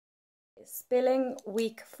spelling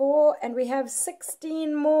week 4, and we have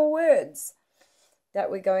 16 more words that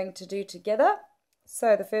we're going to do together.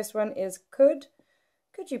 So the first one is could.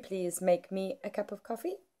 Could you please make me a cup of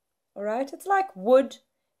coffee? All right, it's like would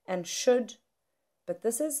and should, but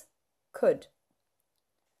this is could.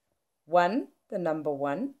 1, the number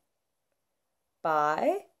 1.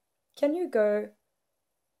 By. Can you go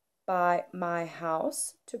by my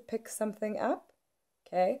house to pick something up?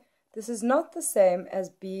 Okay, this is not the same as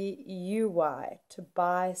B-U-Y, to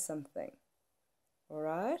buy something. All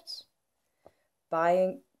right,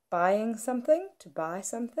 buying something, to buy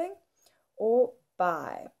something, or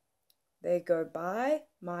buy. They go by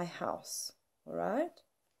my house. All right,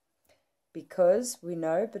 because we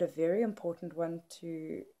know, but a very important one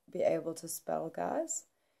to be able to spell, guys.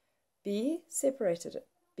 B separated it.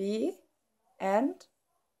 B and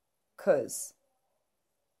cuz.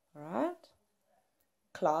 All right.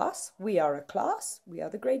 Class. We are a class. We are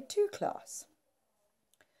the grade 2 class.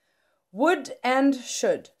 Would and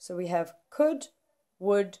should. So we have could,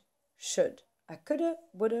 would, should. I coulda,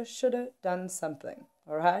 woulda, shoulda done something.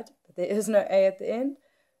 All right. But there is no A at the end.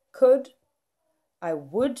 Could. I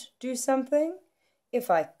would do something. If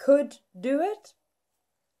I could do it,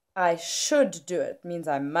 I should do it. Means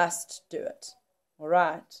I must do it. All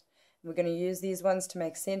right. We're going to use these ones to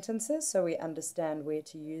make sentences so we understand where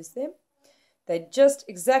to use them. They're just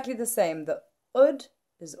exactly the same. The ud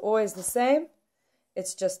is always the same.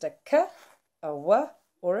 It's just a k, a w,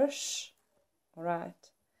 or a sh. All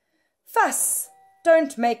right. Fuss.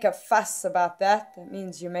 Don't make a fuss about that. That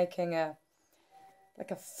means you're making a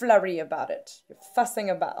flurry about it. You're fussing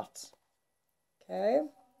about. Okay.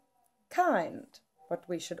 Kind. What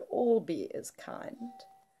we should all be is kind.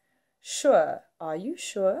 Sure. Are you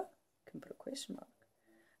sure? You can put a question mark.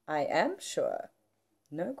 I am sure.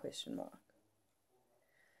 No question mark.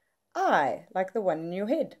 I, like the one in your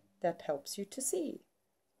head. That helps you to see.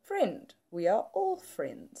 Friend. We are all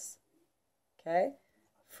friends. Okay.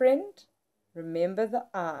 Friend. Remember the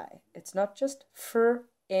I. It's not just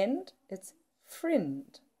friend. It's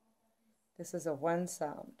friend. This is a one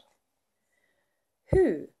sound.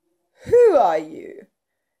 Who? Who are you?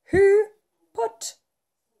 Who put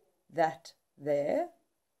that there?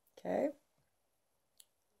 Okay.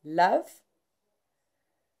 Love.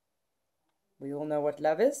 We all know what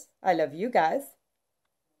love is. I love you guys.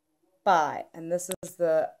 Buy. And this is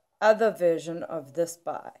the other version of this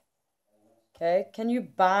buy. Okay. Can you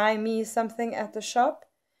buy me something at the shop?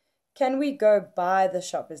 Can we go by the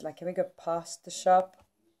shop? It's like, can we go past the shop?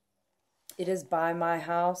 It is by my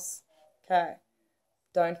house. Okay.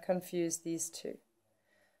 Don't confuse these two.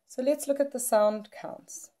 So let's look at the sound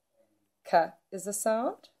counts. K is a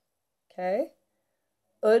sound. Okay.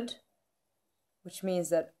 Ud, which means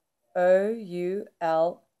that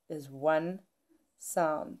O-U-L is one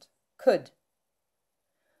sound. Could.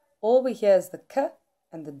 All we hear is the K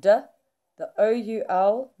and the D. The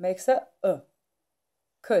O-U-L makes a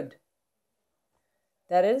Could.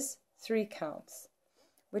 That is 3 counts,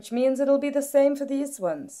 which means it'll be the same for these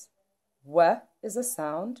ones. W is a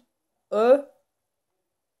sound.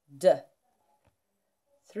 D.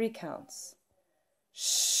 3 counts.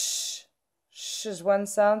 Sh. Sh is one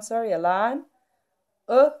sound, sorry, a line.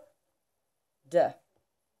 D.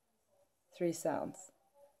 3 sounds.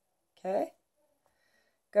 Okay.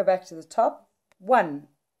 Go back to the top. 1.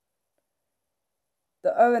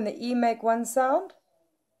 The O and the E make one sound.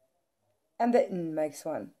 And the N makes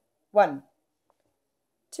one. 1.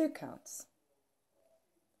 2 counts.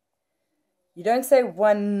 You don't say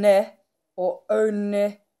one or one.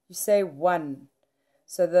 You say one.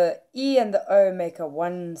 So the E and the O make a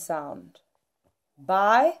one sound.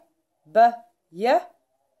 By, b, y,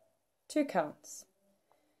 2 counts.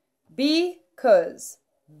 Because,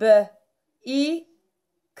 b, e,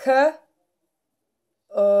 k,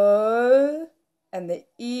 o, and the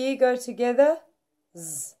E go together,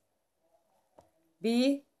 z.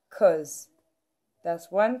 Because.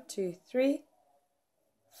 That's 1, 2, 3,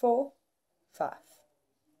 4, 5.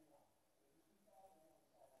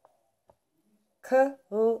 K,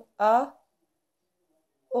 L, A,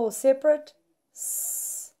 all separate,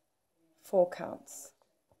 S, 4 counts.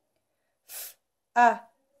 F, A,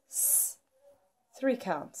 S, 3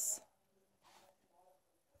 counts.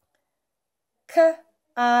 K,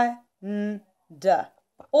 I, N, D,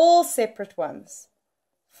 all separate ones,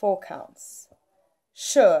 4 counts.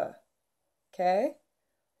 Sure. Okay,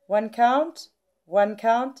 1 count,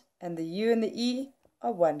 and the U and the E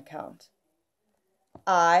are 1 count.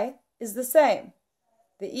 I is the same.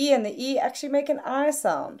 The E and the E actually make an I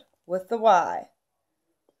sound with the Y.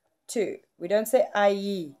 2. We don't say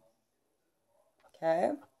I-E.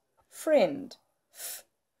 Okay, friend. F,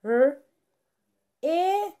 R,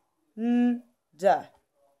 D.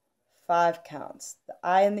 5 counts. The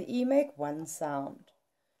I and the E make one sound.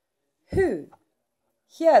 Who.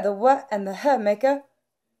 Here, the W and the H make a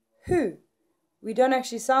who. We don't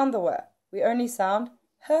actually sound the W. We only sound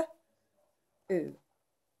H, U.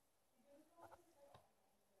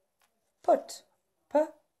 Put. P,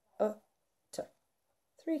 U, T.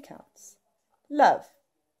 3 counts. Love.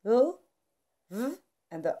 L, V,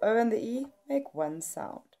 and the O and the E make one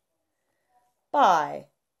sound. Buy.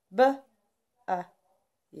 B, A,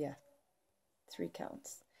 yeah. 3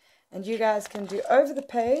 counts. And you guys can do over the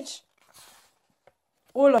page,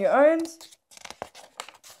 all on your own.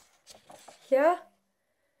 Here.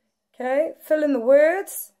 Okay, fill in the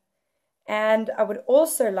words. And I would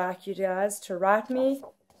also like you guys to write me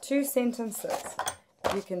 2 sentences.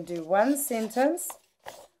 You can do 1 sentence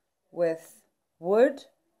with would.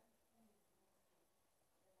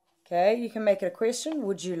 Okay, you can make it a question.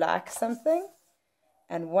 Would you like something?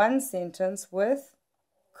 And 1 sentence with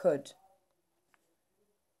could.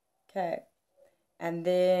 Okay, and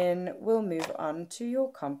then we'll move on to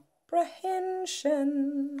your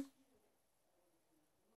comprehension.